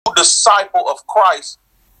disciple of Christ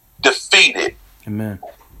defeated. Amen.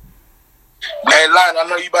 Man, Lon, I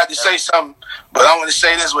know you about to say something, but I want to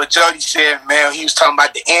say this. What Jody said, man, he was talking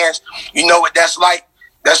about the ends. You know what that's like?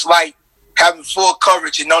 That's like having full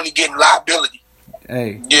coverage and only getting liability.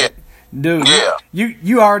 Hey. Yeah. Dude, Yeah.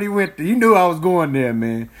 you already went there. You knew I was going there,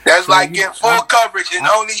 man. That's so like getting full coverage and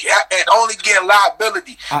only getting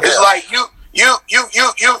liability. It's like you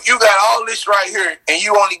got all this right here, and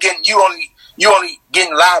you only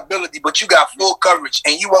getting liability, but you got full coverage,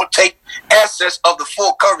 and you won't take access of the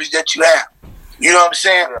full coverage that you have. You know what I'm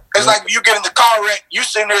saying? It's like when you get in the car wreck, you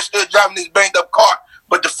sitting there still driving this banged up car,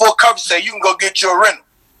 but the full coverage say you can go get your rental.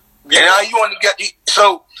 Yeah. And now you want to get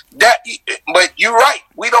so that. But you're right.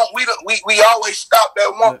 We always stop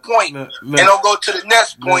at one point and don't go to the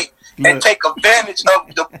next point and take advantage of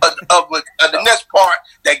the next part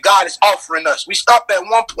that God is offering us. We stop at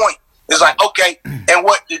one point. It's like, okay, and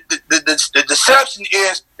what the deception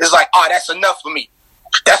is like, oh, that's enough for me.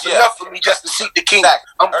 That's enough for me just to seek the kingdom.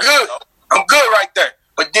 I'm good. I'm good right there.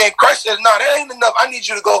 But then Christ says, no, that ain't enough. I need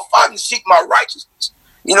you to go find and seek my righteousness.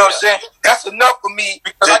 You know what I'm saying? That's enough for me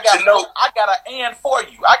because to know. I got an and for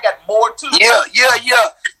you. I got more too. Yeah.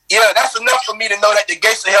 That's enough for me to know that the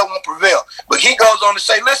gates of hell won't prevail. But he goes on to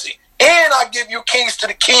say, listen, and I give you kings to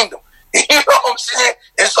the kingdom. You know what I'm saying?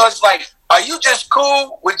 And so it's like, are you just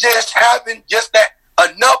cool with just having just that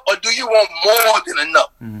enough, or do you want more than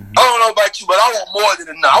enough? Mm-hmm. I don't know about you, but I want more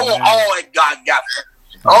than enough. I want all that God got for me.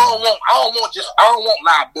 I don't want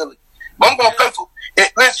liability. If I'm gonna pay for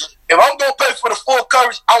it, listen, if I'm gonna pay for the full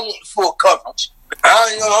coverage, I want the full coverage.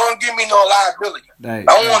 Don't give me no liability.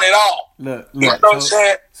 I want it all. Look, you know what I'm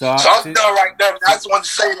saying? So I'm done right there. I just wanted to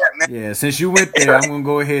say that, man. Yeah, since you went there, I'm gonna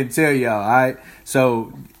go ahead and tell y'all. All right,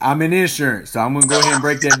 so I'm in insurance, so I'm gonna go ahead and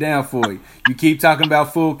break that down for you. You keep talking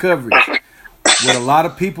about full coverage. What a lot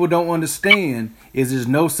of people don't understand is there's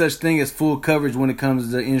no such thing as full coverage when it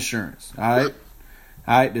comes to insurance. All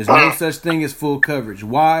right, there's no such thing as full coverage.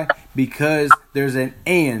 Why? Because there's an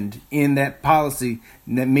and in that policy,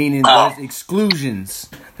 that meaning there's exclusions.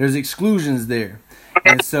 There's exclusions there.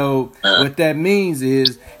 And so what that means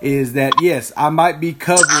is that, yes, I might be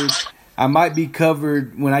covered. I might be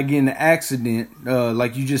covered when I get in an accident.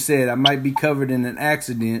 Like you just said, I might be covered in an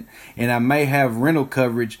accident and I may have rental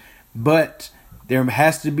coverage, but there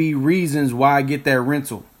has to be reasons why I get that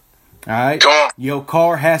rental. All right, your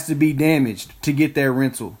car has to be damaged to get that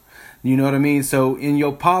rental. You know what I mean? So in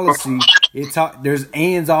your policy, there's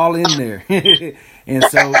ands all in there. And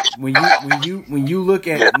so when you look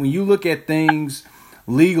at things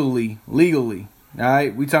legally, all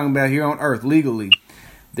right, we talking about here on earth legally.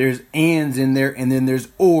 There's ands in there, and then there's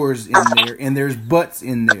ors in there, and there's buts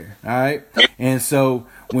in there. All right, and so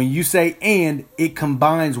when you say and, it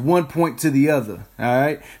combines one point to the other. All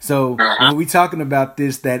right. So when we talking about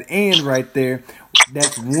this, that and right there,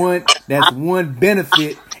 that's one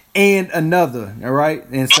benefit and another. All right.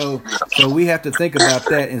 And so we have to think about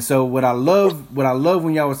that. And so what I love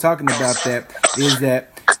when y'all was talking about that is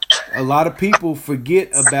that a lot of people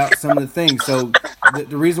forget about some of the things. So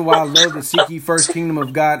the reason why I love to seek ye first kingdom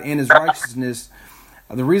of God and his righteousness,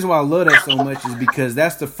 the reason why I love that so much is because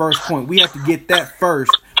that's the first point. We have to get that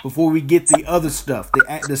first before we get the other stuff,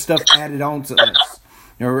 the stuff added on to us.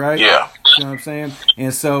 All right? Yeah. You know what I'm saying?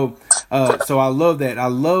 And so I love that. I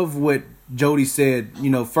love what Jody said. You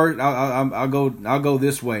know, first I'll go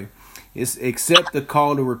this way. It's accept the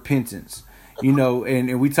call to repentance. You know,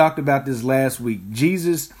 and we talked about this last week.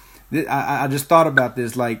 Jesus, I just thought about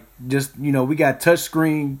this. Like, just, you know, we got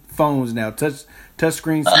touchscreen phones now,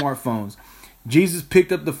 touchscreen smartphones. Jesus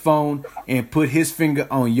picked up the phone and put his finger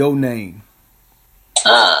on your name.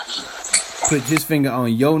 Put his finger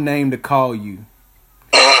on your name to call you.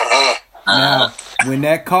 Now, when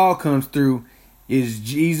that call comes through, is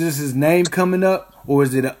Jesus' name coming up, or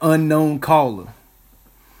is it an unknown caller?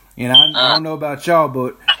 And I don't know about y'all,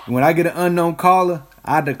 but when I get an unknown caller,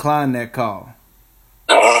 I decline that call.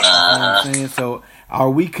 You know what I'm saying? So are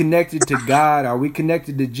we connected to God? Are we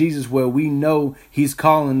connected to Jesus where we know he's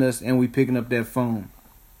calling us and we picking up that phone?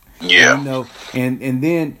 Yeah. You know, and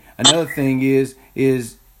then another thing is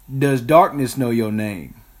does darkness know your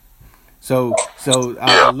name? So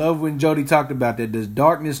I love when Jody talked about that. Does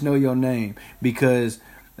darkness know your name? Because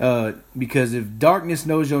if darkness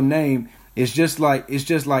knows your name, it's just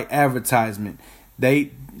like advertisement. The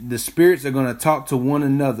spirits are going to talk to one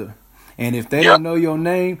another. And if they don't know your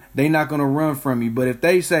name, they're not going to run from you. But if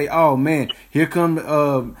they say, oh, man, here come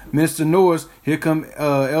Mr. Norris, here come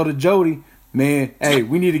Elder Jody, man, hey,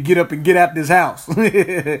 we need to get up and get out this house.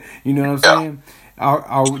 You know what I'm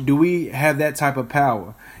saying? Do we have that type of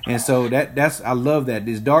power? And so that's I love that.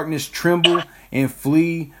 Does darkness tremble and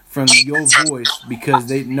flee from your voice, because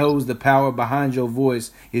they knows the power behind your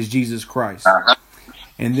voice is Jesus Christ.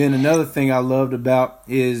 And then another thing I loved about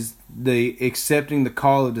is the accepting the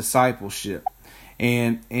call of discipleship.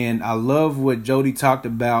 And I love what Jody talked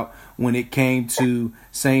about when it came to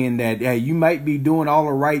saying that, hey, you might be doing all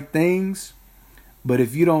the right things, but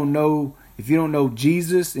if you don't know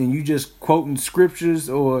Jesus and you just quoting scriptures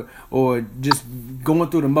or just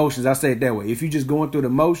going through the motions, I say it that way. If you just going through the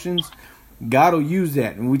motions, God will use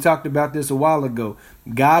that. And we talked about this a while ago.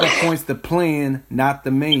 God appoints the plan, not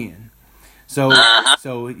the man.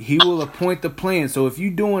 So he will appoint the plan. So if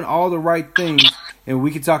you're doing all the right things, and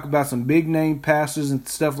we can talk about some big name pastors and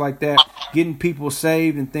stuff like that, getting people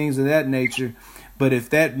saved and things of that nature. But if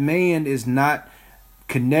that man is not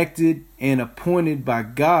connected and appointed by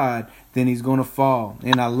God, then he's going to fall.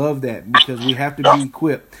 And I love that, because we have to be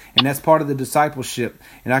equipped. And that's part of the discipleship.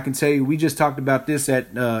 And I can tell you, we just talked about this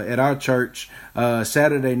at our church.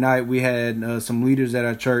 Saturday night, we had some leaders at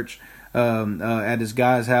our church at this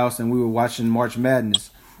guy's house, and we were watching March Madness.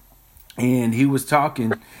 And he was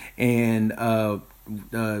talking, and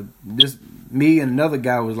me and another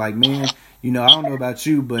guy was like, man, I don't know about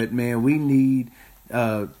you, but man, we need,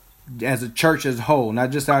 as a church as a whole,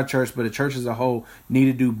 not just our church, but a church as a whole, need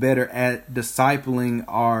to do better at discipling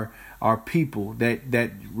our people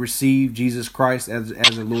that receive Jesus Christ as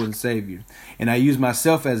a Lord and Savior. And I use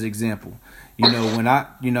myself as an example. When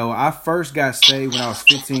I first got saved when I was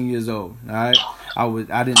 15 years old. All right,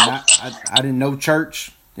 I didn't know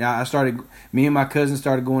church. Yeah, me and my cousin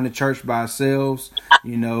started going to church by ourselves.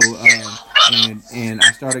 And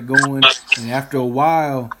I started going, and after a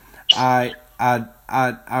while, I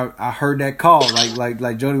heard that call,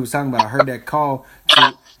 like Jody was talking about. I heard that call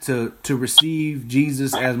to receive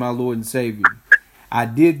Jesus as my Lord and Savior. I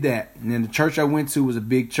did that, and then the church I went to was a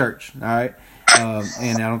big church. All right.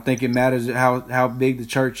 And I don't think it matters how big the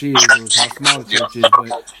church is or how small the church is.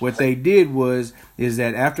 But what they did is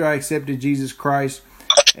that after I accepted Jesus Christ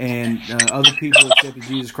and other people accepted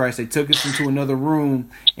Jesus Christ, they took us into another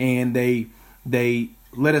room and they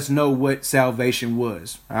let us know what salvation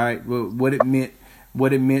was. All right, what it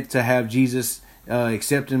meant to have Jesus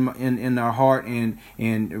accept in our heart and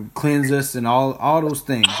cleanse us and all those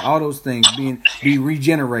things, be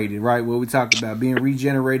regenerated, right? What we talked about, being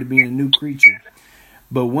regenerated, being a new creature.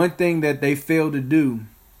 But one thing that they failed to do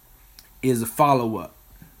is a follow-up.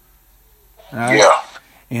 All right? Yeah.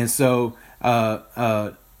 And so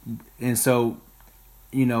I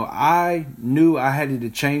knew I had to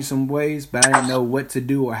change some ways, but I didn't know what to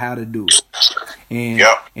do or how to do it.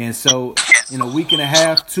 And so in a week and a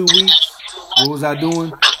half, 2 weeks, what was I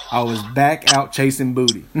doing? I was back out chasing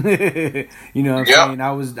booty. You know what I'm saying?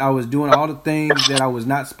 I was doing all the things that I was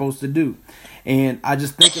not supposed to do. And I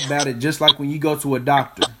just think about it just like when you go to a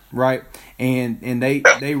doctor, right? And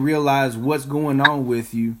they realize what's going on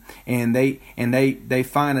with you, and they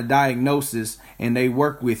find a diagnosis and they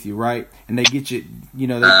work with you, right? And they get you,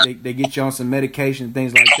 they get you on some medication and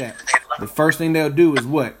things like that. The first thing they'll do is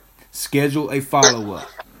what? Schedule a follow-up,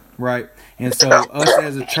 right? And so us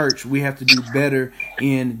as a church, we have to do better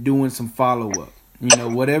in doing some follow-up.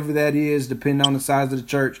 Whatever that is, depending on the size of the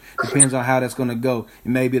church, depends on how that's going to go. It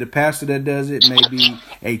may be the pastor that does it. It may be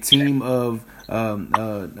a team of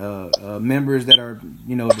members that are,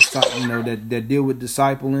 that deal with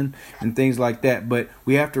discipling and things like that. But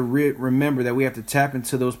we have to remember that we have to tap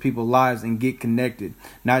into those people's lives and get connected,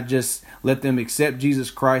 not just let them accept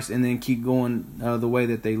Jesus Christ and then keep going the way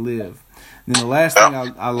that they live. And then the last thing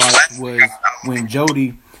I liked was when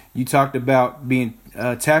Jody, you talked about being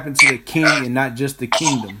tap into the king and not just the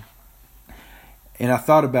kingdom. And I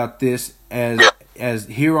thought about this as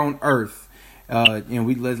here on earth,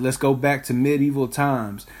 and let's go back to medieval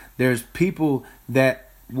times. There's people that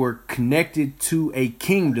were connected to a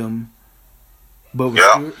kingdom, but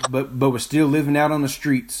were still living out on the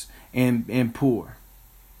streets and poor.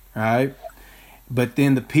 All right, but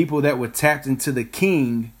then the people that were tapped into the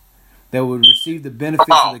king, that would receive the benefits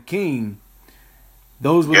of the king,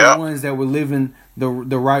 those were the ones that were living the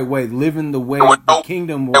right way, living the way the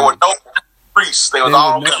kingdom was. There were no priests. They was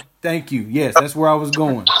all them. Thank you. Yes, that's where I was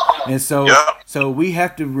going. And so we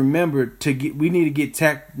have to remember we need to get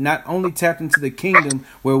not only tapped into the kingdom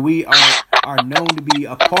where we are known to be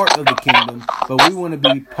a part of the kingdom, but we want to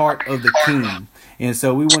be part of the king. And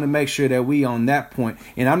so we want to make sure that we on that point.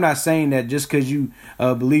 And I'm not saying that just because you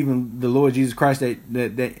believe in the Lord Jesus Christ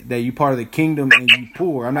that you part of the kingdom and you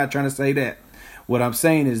poor. I'm not trying to say that. What I'm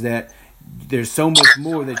saying is that there's so much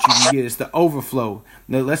more that you can get. It's the overflow.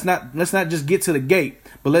 Now, let's not just get to the gate,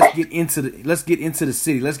 but let's get into the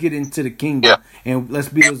city. Let's get into the kingdom, and let's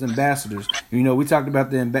be those ambassadors. You know, we talked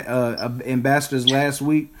about the ambassadors last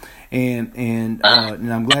week, and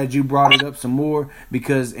I'm glad you brought it up some more,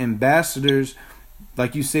 because ambassadors,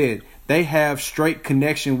 like you said, they have straight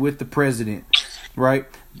connection with the president, right?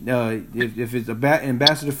 If it's an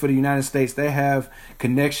ambassador for the United States, they have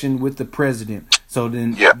connection with the president. So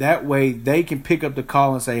then that way they can pick up the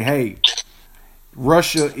call and say, hey,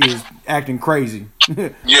 Russia is acting crazy.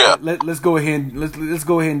 Let's go ahead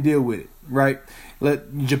and deal with it, right?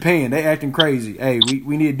 Japan, they acting crazy. Hey,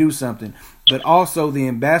 we need to do something. But also the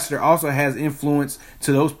ambassador also has influence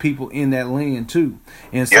to those people in that land too.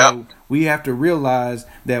 And so we have to realize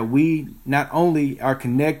that we not only are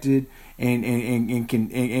connected and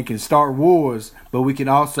can start wars, but we can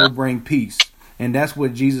also bring peace. And that's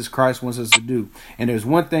what Jesus Christ wants us to do. And there's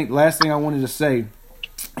last thing I wanted to say,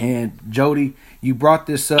 and Jody, you brought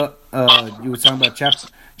this up. You were talking about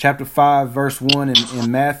chapter 5, verse 1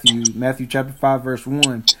 in Matthew chapter 5, verse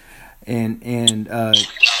 1. And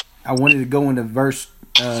I wanted to go into verse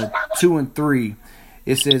 2 and 3.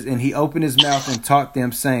 It says, and he opened his mouth and taught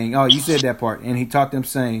them, saying, oh, you said that part. And he taught them,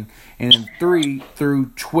 saying, and in 3 through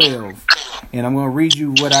 12. And I'm going to read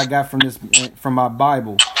you what I got from my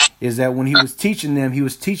Bible. Is that when he was teaching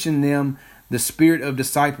them the spirit of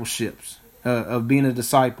discipleships, of being a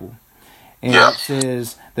disciple. And it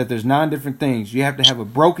says that there's 9 different things. You have to have a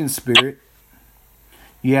broken spirit.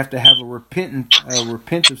 You have to have a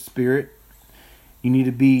repentant spirit. You need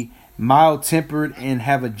to be mild-tempered and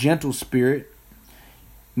have a gentle spirit.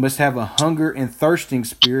 You must have a hunger and thirsting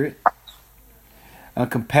spirit. A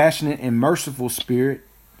compassionate and merciful spirit.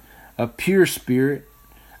 A pure spirit.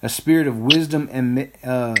 A spirit of wisdom and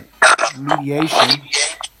mediation,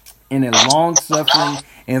 and a long-suffering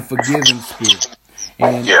and forgiving spirit.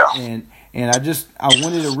 And I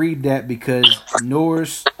wanted to read that because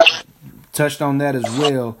Norris touched on that as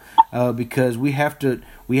well, because we have to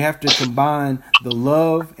combine the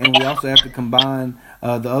love, and we also have to combine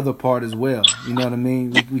the other part as well. You know what I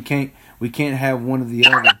mean? We can't have one or the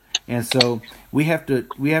other. And so we have to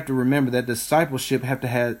remember that discipleship has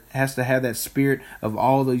to have that spirit of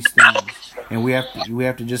all these things, and we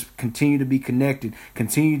have to just continue to be connected,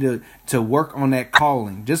 continue to work on that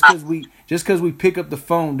calling. Just because we pick up the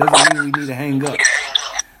phone doesn't mean we need to hang up.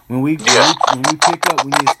 When we pick up,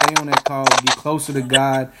 we need to stay on that call, get closer to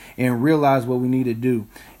God, and realize what we need to do.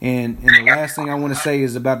 And the last thing I want to say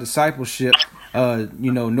is about discipleship.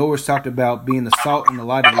 Norris talked about being the salt and the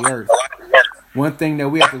light of the earth. One thing that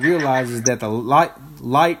we have to realize is that the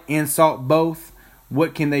light and salt both,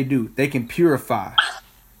 what can they do? They can purify.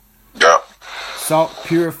 Salt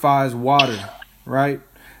purifies water, right?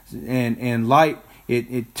 And light,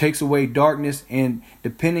 it takes away darkness, and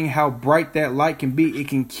depending how bright that light can be, it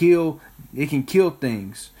can kill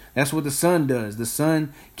things. That's what the sun does. The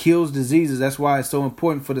sun kills diseases. That's why it's so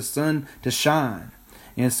important for the sun to shine.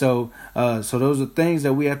 And so those are things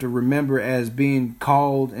that we have to remember as being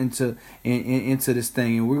called into this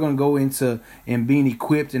thing. And we're going to go into and being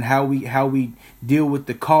equipped and how we deal with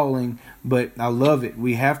the calling. But I love it.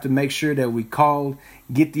 We have to make sure that we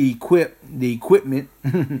get the equipment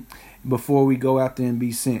before we go out there and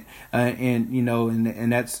be sent. I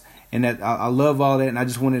love all that. And I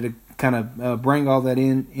just wanted to kind of bring all that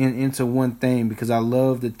into one thing, because I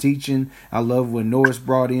love the teaching. I love what Norris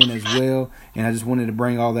brought in as well, and I just wanted to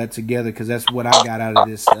bring all that together because that's what I got out of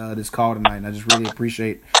this call tonight. And I just really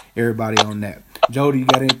appreciate everybody on that. Jody, you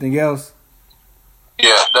got anything else?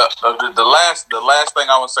 Yeah, the last thing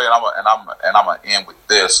I would say, and I'm gonna end with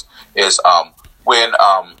this is when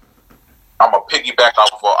I'm gonna piggyback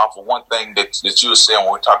off of one thing that you were saying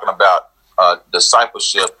when we're talking about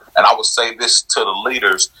discipleship, and I would say this to the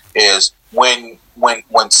leaders is when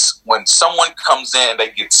someone comes in and they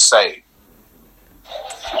get saved,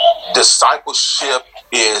 discipleship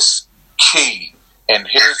is key. And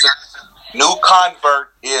here's a new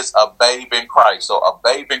convert is a babe in Christ. So a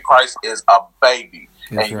babe in Christ is a baby.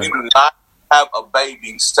 That's and right. You do not have a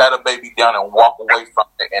baby, set a baby down and walk away from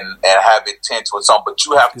it and have it tend to its own, but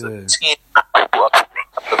you have to tend to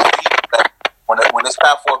when it's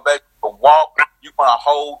time for a baby to walk, you're gonna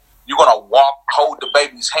hold the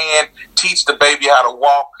baby's hand, teach the baby how to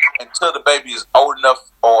walk until the baby is old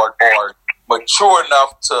enough or mature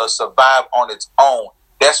enough to survive on its own.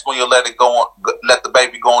 That's when you let the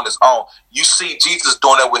baby go on its own. You see Jesus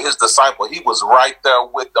doing that with his disciple. He was right there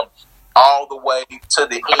with them all the way to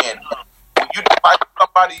the end. When you disciple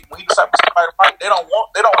somebody, they don't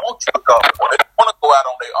want you to go. They want to go out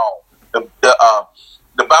on their own.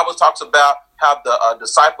 The Bible talks about the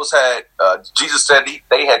disciples had, Jesus said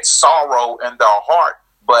they had sorrow in their heart,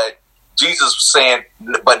 but Jesus was saying,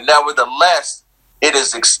 but nevertheless,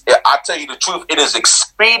 I tell you the truth, it is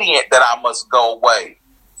expedient that I must go away.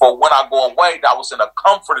 For when I go away, I will send a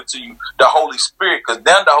comforter to you, the Holy Spirit, because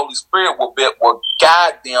then the Holy Spirit will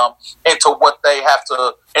guide them into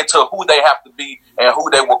into who they have to be and who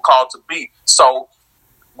they were called to be. So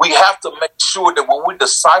we have to make sure that when we're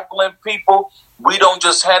discipling people, we don't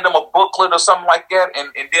just hand them a booklet or something like that and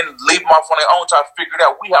then leave them off on their own trying to figure it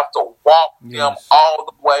out. We have to walk them all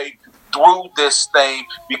the way through this thing,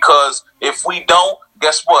 because if we don't,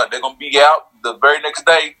 guess what? They're going to be out the very next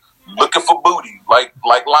day looking for booty, like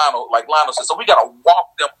Lionel said. So we got to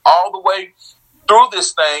walk them all the way through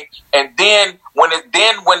this thing, and then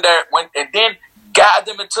guide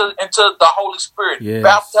them into the Holy Spirit,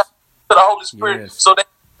 baptize them to the Holy Spirit, so they have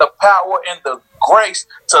the power and the grace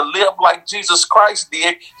to live like Jesus Christ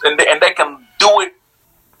did, and they can do it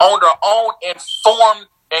on their own and form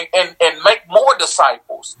and make more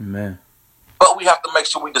disciples. Amen. But we have to make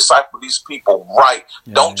sure we disciple these people right.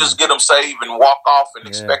 Don't just get them saved and walk off and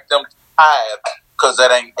expect them to tithe, because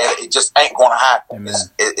it just ain't going to happen.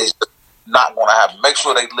 It's just not going to happen. Make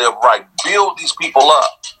sure they live right. Build these people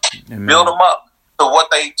up. Amen. Build them up to what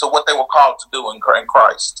they were called to do in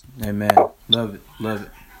Christ. Amen. Love it.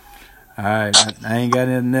 All right, I ain't got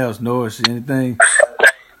anything else. Norris, anything?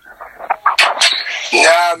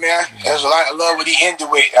 Nah, man. That's like, I love what he ended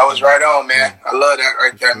with. That was right on, man. I love that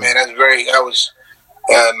right there, man. That was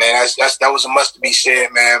that was a must to be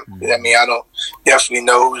said, man. I mean, I don't definitely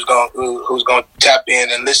know who's going to tap in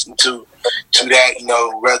and listen to that. You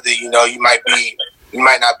know, whether you might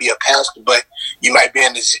not be a pastor, but you might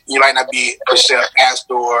not be a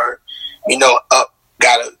pastor, or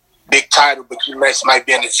got a big title, but you might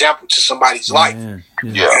be an example to somebody's life.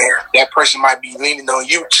 Yeah, that person might be leaning on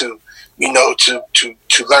you to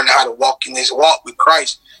learn how to walk in this walk with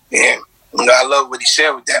Christ. And I love what he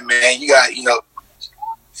said with that, man. You got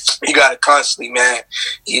to constantly, man,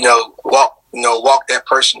 walk that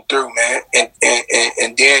person through, man. And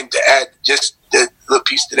then to add just the little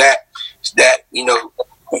piece to that is that,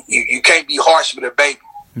 you can't be harsh with a baby.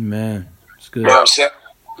 Man, it's good. You know what I'm saying?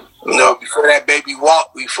 Before that baby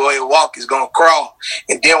before it walk, it's going to crawl.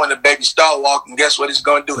 And then when the baby start walking, guess what it's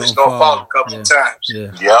going to do? It's going to fall a couple of times.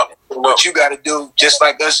 Yeah. Yep. What you got to do, just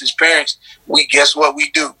like us as parents, guess what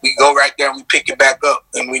we do? We go right there and we pick it back up,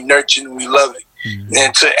 and we nurture and we love it. Mm-hmm.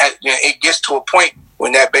 And it gets to a point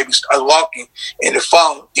when that baby starts walking and it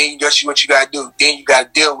falls, then that's what you got to do. Then you got to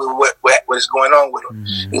deal with what is going on with them.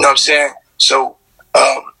 Mm-hmm. You know what I'm saying? So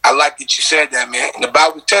I like that you said that, man. And the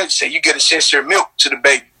Bible tells you, you get a sincere milk to the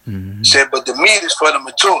baby. Mm-hmm. Said, but the meat is for the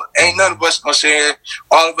mature. Ain't none of us gonna say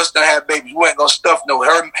all of us gonna have babies. We ain't gonna stuff no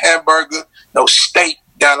hamburger, no steak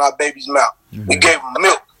down our baby's mouth. Mm-hmm. We gave them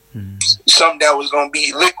milk, something that was gonna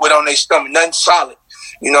be liquid on their stomach, nothing solid.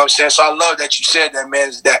 You know what I'm saying? So I love that you said that, man.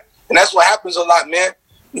 Is that, and that's what happens a lot, man.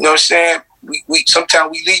 You know what I'm saying? We sometimes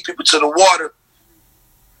we lead people to the water,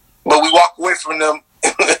 but we walk away from them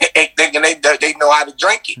thinking they know how to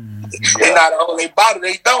drink it. Mm-hmm. They not on their bottle,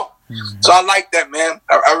 they don't. Mm-hmm. So I like that, man.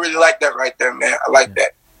 I really like that right there, man. I like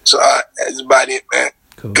that. So that's about it, man.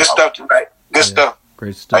 Cool. Good stuff tonight. Good stuff.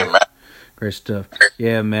 Great stuff. Hey, man. Great stuff.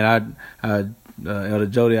 Yeah, man. Elder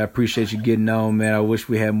Jody, I appreciate you getting on, man. I wish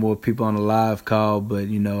we had more people on the live call, but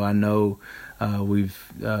I know we've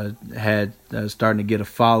had starting to get a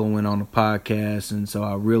following on the podcast, and so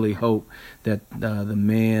I really hope that the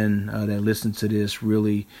men that listen to this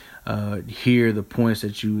really hear the points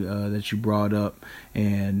that you brought up,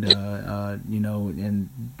 and I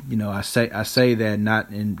say that not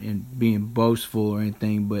in being boastful or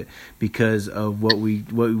anything, but because of what we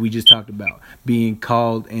just talked about, being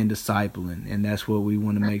called and discipling, and that's what we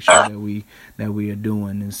want to make sure that we are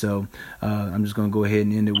doing. And so I'm just going to go ahead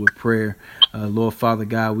and end it with prayer. Lord Father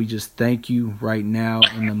God, we just thank you right now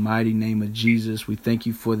in the mighty name of Jesus. We thank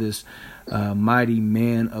you for this mighty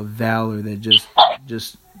man of valor that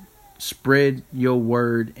just spread your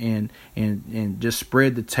word and just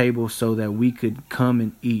spread the table so that we could come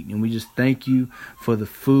and eat. And we just thank you for the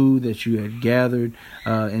food that you had gathered.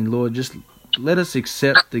 And Lord, just let us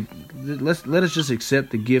accept let us just accept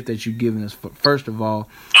the gift that you've given us. First of all,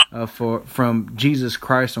 from Jesus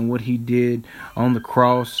Christ and what he did on the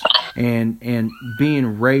cross and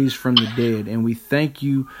being raised from the dead. And we thank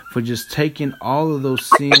you for just taking all of those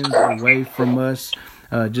sins away from us.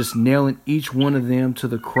 Just nailing each one of them to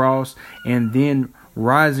the cross and then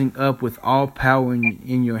rising up with all power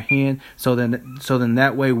in your hand, so then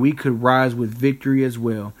that way we could rise with victory as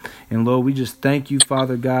well. And Lord, we just thank you,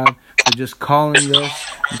 Father God, for just calling us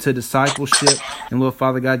into discipleship. And Lord,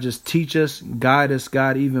 Father God, just teach us, guide us,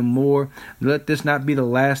 God, even more. Let this not be the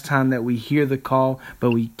last time that we hear the call,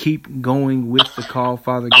 but we keep going with the call,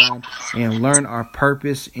 Father God, and learn our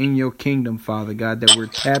purpose in your kingdom, Father God, that we're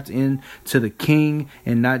tapped in to the King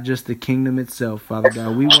and not just the kingdom itself, Father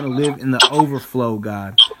God. We want to live in the overflow,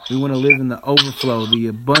 God. We want to live in the overflow, the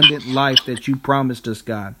abundant life that you promised us,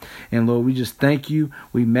 God. And Lord, we just thank you.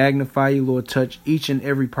 We magnify you, Lord. Touch each and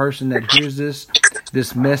every person that hears this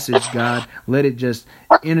message, God. Let it just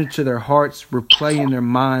enter to their hearts, replay in their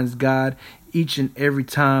minds, God, each and every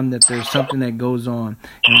time that there's something that goes on.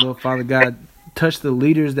 And Lord, Father God, touch the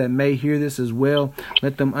leaders that may hear this as well.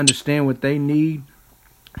 Let them understand what they need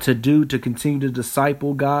to do to continue to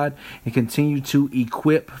disciple, God, and continue to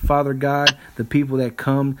equip, Father God, the people that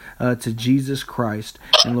come to Jesus Christ.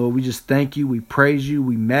 And Lord, we just thank you, we praise you,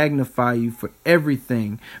 we magnify you for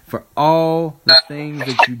everything, for all the things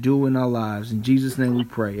that you do in our lives. In Jesus' name we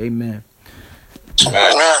pray. Amen.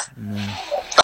 Amen. Amen.